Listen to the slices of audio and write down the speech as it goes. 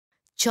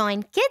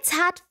Join Kids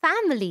Hat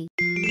family.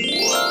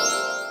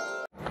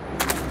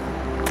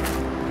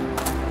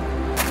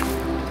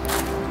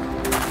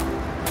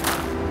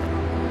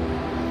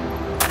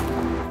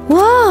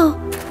 Whoa!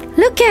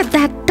 Look at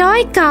that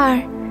toy car.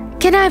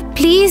 Can I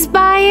please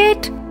buy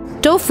it?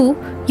 Tofu,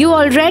 you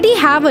already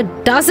have a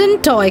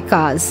dozen toy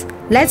cars.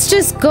 Let's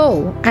just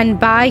go and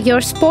buy your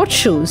sports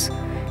shoes.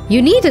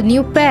 You need a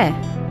new pair.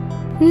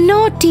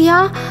 No,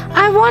 Tia.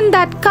 I want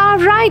that car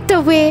right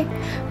away.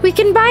 We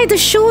can buy the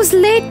shoes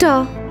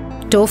later.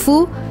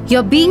 Tofu,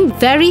 you're being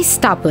very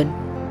stubborn.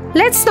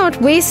 Let's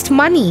not waste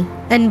money.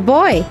 And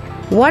boy,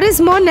 what is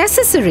more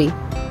necessary?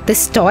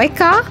 This toy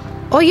car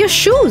or your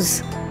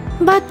shoes?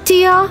 But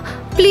Tia,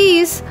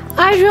 please,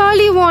 I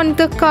really want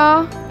the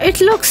car. It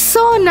looks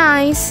so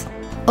nice.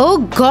 Oh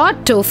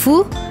God,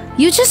 Tofu,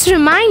 you just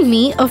remind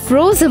me of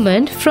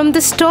Rosamond from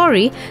the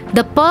story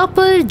The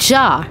Purple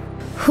Jar.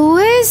 Who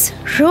is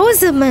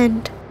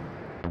Rosamond?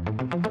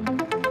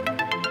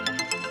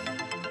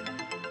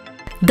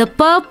 The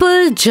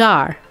Purple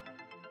Jar.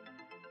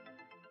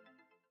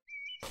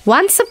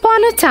 Once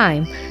upon a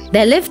time,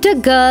 there lived a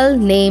girl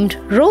named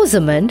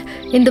Rosamond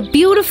in the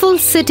beautiful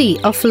city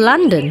of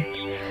London.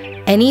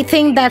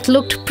 Anything that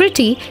looked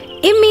pretty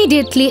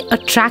immediately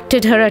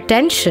attracted her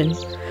attention.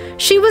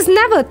 She was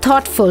never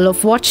thoughtful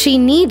of what she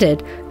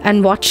needed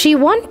and what she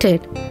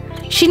wanted.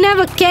 She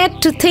never cared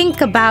to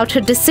think about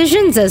her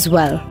decisions as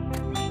well.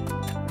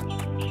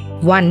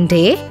 One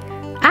day,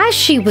 as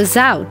she was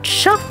out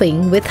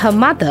shopping with her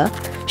mother,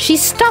 she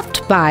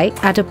stopped by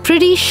at a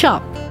pretty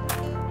shop.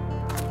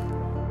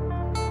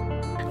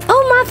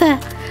 Oh, Mother,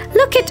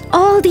 look at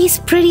all these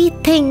pretty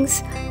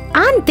things.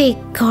 Aren't they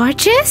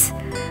gorgeous?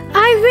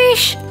 I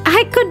wish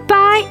I could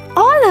buy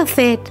all of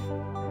it.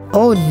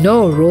 Oh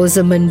no,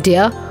 Rosamond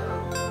dear.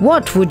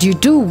 What would you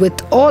do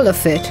with all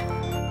of it?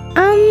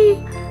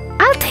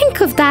 I'll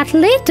think of that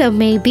later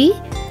maybe.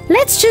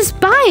 Let's just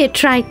buy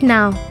it right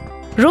now.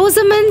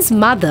 Rosamond's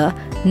mother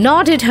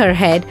nodded her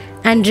head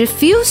and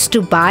refused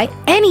to buy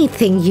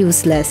anything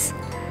useless.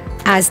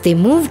 As they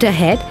moved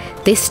ahead,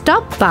 they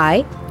stopped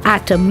by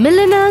at a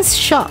milliner's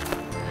shop.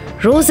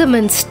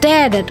 Rosamond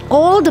stared at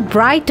all the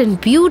bright and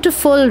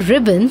beautiful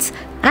ribbons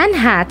and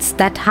hats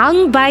that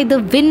hung by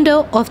the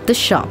window of the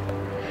shop.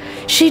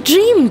 She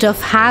dreamed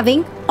of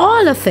having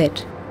all of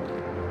it.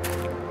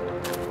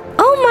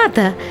 Oh,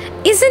 Mother,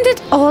 isn't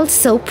it all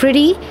so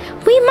pretty?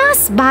 We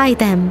must buy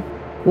them.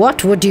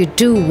 What would you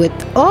do with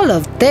all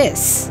of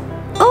this?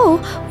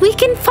 Oh, we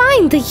can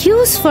find the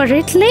use for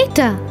it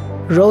later.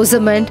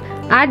 Rosamond,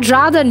 I'd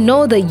rather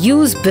know the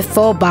use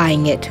before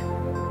buying it.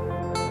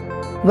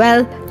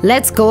 Well,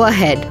 let's go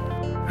ahead.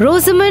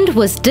 Rosamond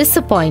was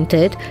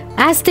disappointed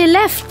as they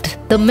left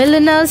the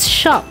milliner's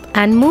shop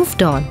and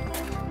moved on.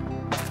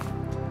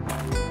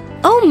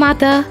 Oh,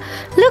 Mother,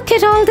 look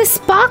at all this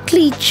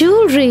sparkly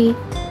jewelry.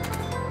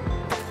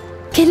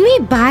 Can we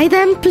buy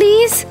them,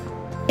 please?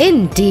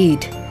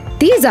 Indeed.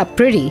 These are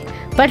pretty,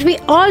 but we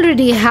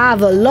already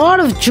have a lot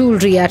of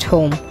jewelry at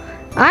home.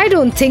 I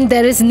don't think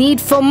there is need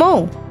for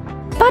more.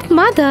 But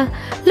Mother,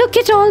 look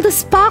at all the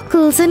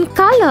sparkles and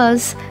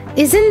colors.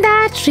 Isn't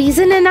that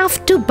reason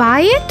enough to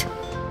buy it?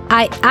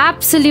 I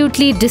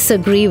absolutely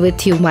disagree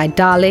with you, my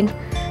darling.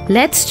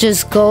 Let's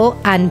just go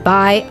and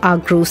buy our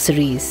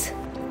groceries.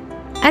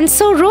 And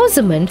so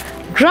Rosamond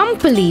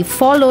grumpily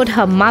followed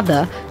her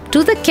mother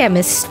to the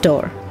chemist's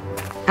store.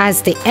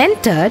 As they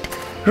entered,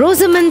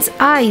 Rosamond's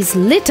eyes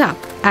lit up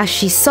as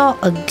she saw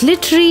a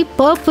glittery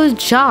purple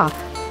jar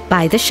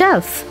by the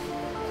shelf.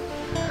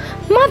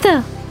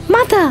 Mother,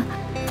 Mother,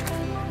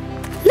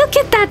 look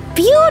at that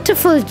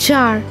beautiful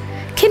jar.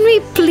 Can we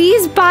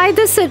please buy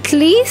this at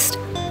least?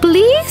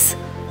 Please?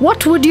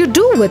 What would you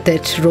do with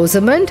it,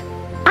 Rosamond?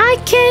 I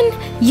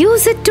can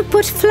use it to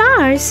put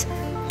flowers.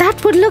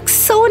 That would look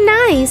so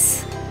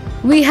nice.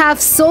 We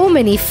have so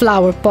many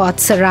flower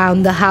pots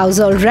around the house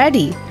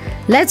already.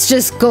 Let's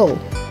just go.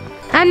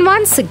 And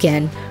once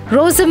again,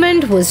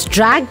 Rosamond was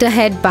dragged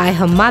ahead by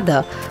her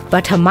mother,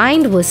 but her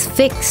mind was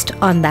fixed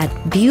on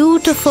that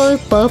beautiful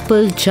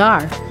purple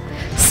jar.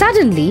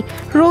 Suddenly,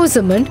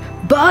 Rosamond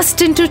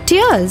burst into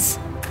tears.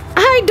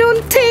 I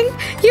don't think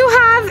you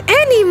have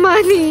any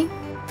money.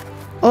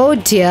 Oh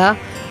dear,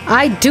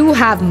 I do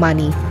have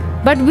money,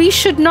 but we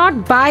should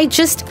not buy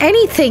just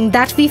anything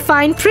that we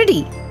find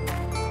pretty.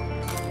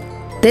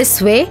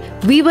 This way,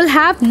 we will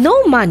have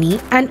no money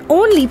and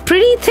only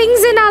pretty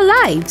things in our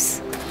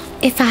lives.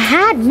 If I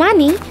had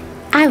money,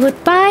 I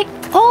would buy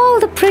all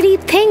the pretty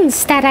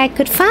things that I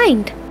could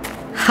find.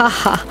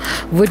 Haha,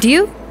 would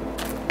you?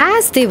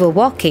 As they were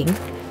walking,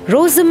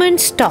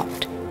 Rosamond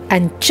stopped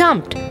and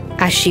jumped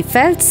as she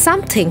felt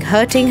something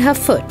hurting her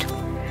foot.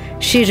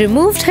 She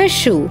removed her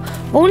shoe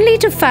only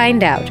to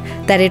find out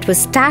that it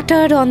was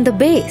tattered on the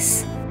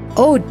base.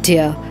 Oh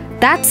dear,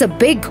 that's a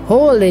big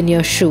hole in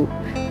your shoe.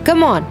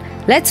 Come on,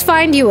 let's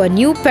find you a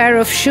new pair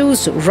of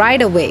shoes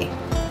right away.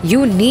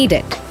 You need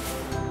it.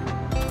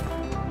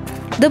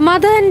 The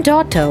mother and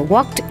daughter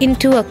walked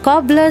into a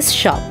cobbler's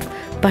shop,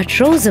 but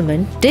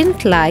Rosamond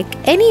didn't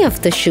like any of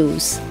the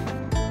shoes.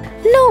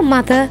 No,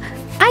 Mother,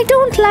 I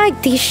don't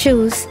like these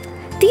shoes.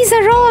 These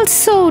are all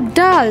so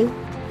dull.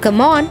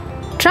 Come on,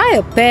 try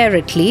a pair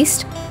at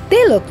least.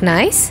 They look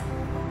nice.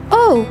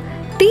 Oh,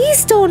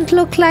 these don't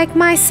look like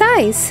my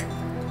size.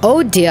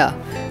 Oh dear,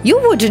 you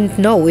wouldn't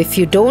know if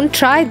you don't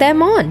try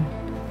them on.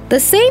 The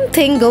same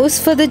thing goes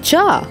for the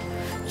jar.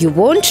 You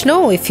won't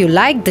know if you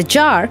like the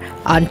jar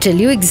until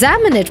you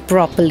examine it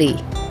properly.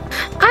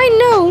 I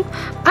know.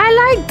 I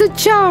like the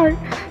jar.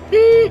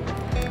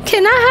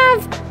 Can I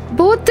have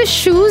both the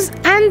shoes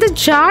and the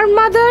jar,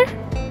 Mother?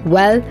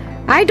 Well,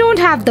 I don't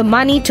have the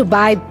money to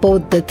buy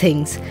both the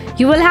things.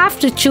 You will have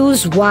to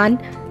choose one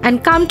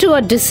and come to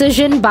a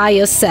decision by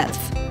yourself.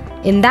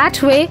 In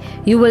that way,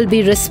 you will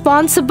be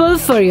responsible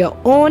for your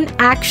own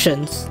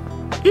actions.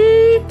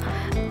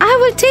 I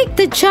will take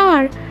the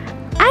jar.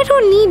 I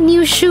don't need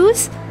new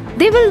shoes.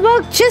 They will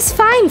work just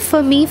fine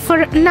for me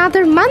for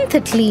another month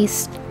at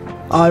least.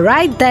 All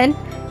right then,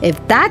 if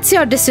that's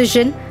your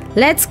decision,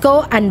 let's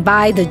go and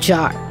buy the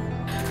jar.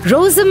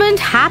 Rosamond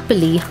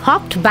happily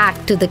hopped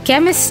back to the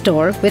chemist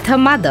store with her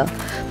mother,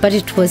 but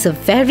it was a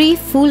very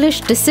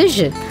foolish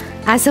decision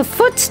as her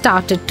foot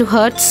started to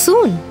hurt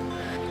soon.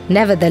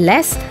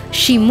 Nevertheless,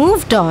 she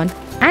moved on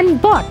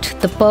and bought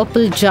the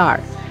purple jar.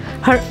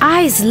 Her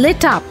eyes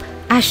lit up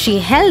as she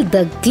held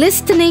the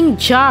glistening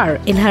jar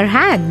in her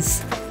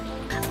hands.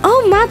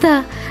 Oh,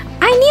 Mother,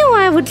 I knew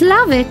I would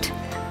love it.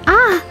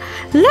 Ah,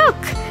 look,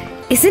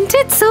 isn't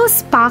it so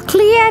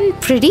sparkly and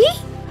pretty?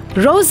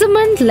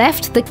 Rosamond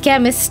left the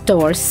chemist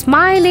store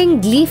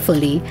smiling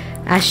gleefully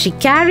as she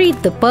carried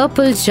the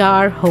purple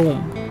jar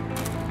home.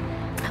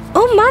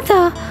 Oh,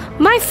 Mother,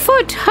 my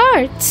foot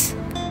hurts.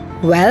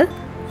 Well,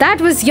 that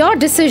was your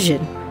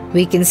decision.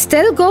 We can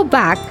still go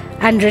back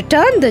and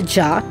return the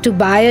jar to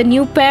buy a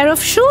new pair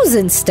of shoes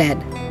instead.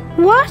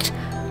 What?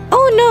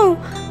 Oh no,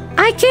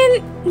 I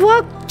can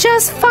walk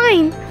just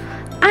fine.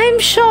 I'm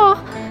sure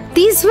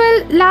these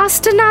will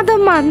last another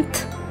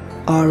month.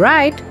 All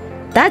right,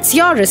 that's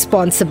your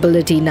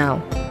responsibility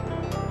now.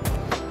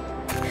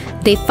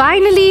 They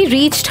finally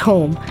reached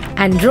home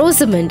and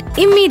Rosamond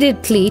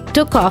immediately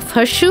took off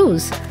her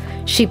shoes.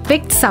 She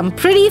picked some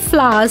pretty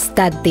flowers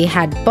that they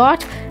had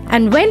bought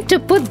and went to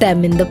put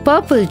them in the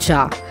purple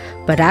jar.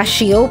 But as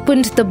she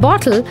opened the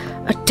bottle,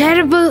 a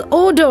terrible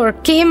odor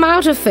came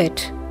out of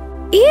it.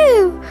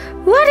 Ew!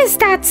 What is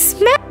that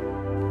smell?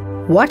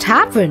 What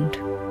happened?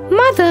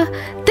 Mother,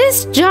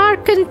 this jar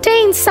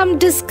contains some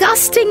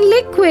disgusting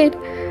liquid.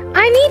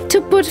 I need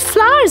to put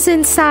flowers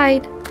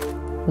inside.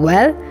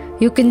 Well,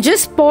 you can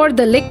just pour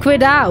the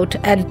liquid out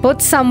and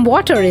put some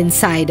water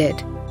inside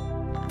it.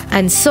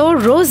 And so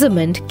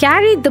Rosamond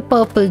carried the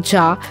purple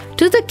jar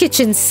to the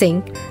kitchen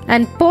sink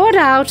and poured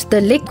out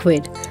the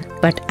liquid.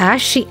 But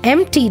as she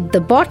emptied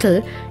the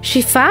bottle,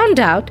 she found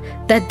out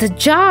that the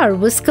jar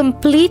was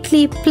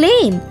completely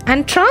plain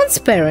and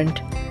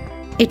transparent.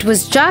 It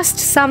was just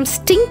some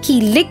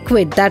stinky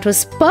liquid that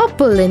was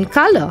purple in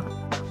color.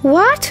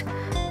 What?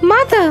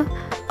 Mother!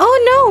 Oh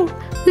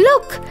no!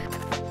 Look!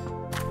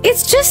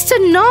 It's just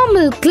a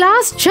normal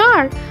glass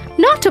jar,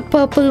 not a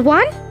purple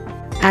one.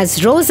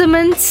 As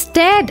Rosamond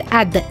stared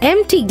at the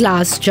empty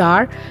glass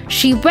jar,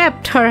 she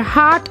wept her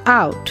heart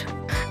out.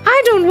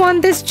 I don't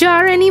want this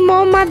jar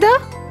anymore, Mother.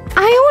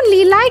 I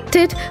only liked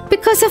it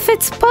because of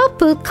its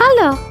purple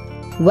color.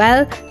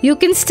 Well, you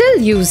can still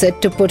use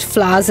it to put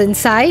flowers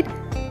inside.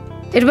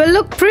 It will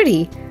look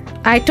pretty.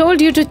 I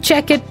told you to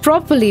check it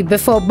properly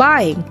before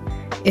buying.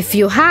 If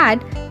you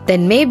had,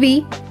 then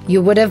maybe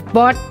you would have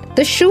bought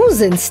the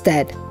shoes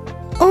instead.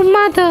 Oh,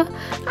 Mother,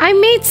 I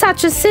made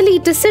such a silly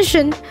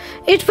decision.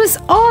 It was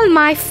all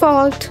my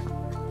fault.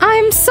 I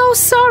am so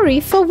sorry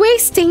for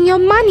wasting your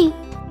money.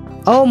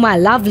 Oh, my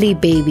lovely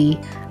baby,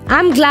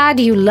 I'm glad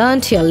you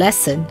learnt your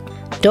lesson.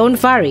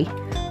 Don't worry,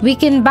 we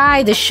can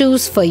buy the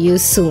shoes for you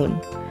soon.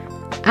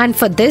 And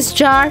for this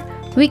jar,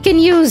 we can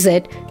use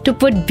it to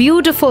put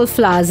beautiful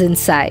flowers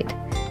inside.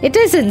 It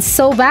isn't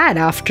so bad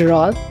after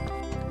all.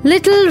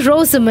 Little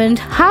Rosamond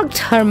hugged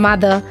her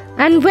mother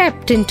and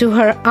wept into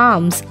her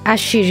arms as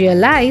she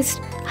realized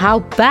how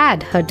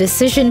bad her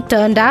decision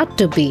turned out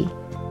to be.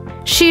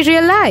 She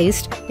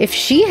realized if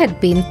she had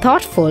been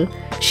thoughtful,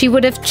 she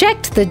would have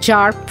checked the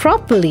jar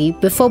properly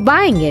before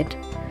buying it.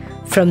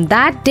 From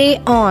that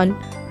day on,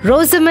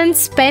 Rosamond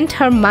spent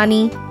her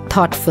money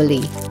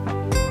thoughtfully.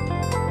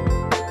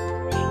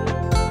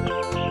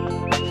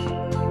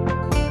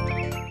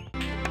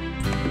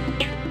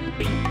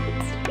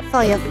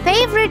 For your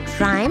favorite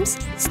rhymes,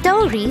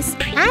 stories,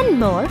 and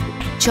more,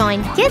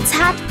 join Kids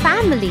Hut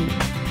family.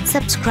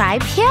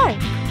 Subscribe here.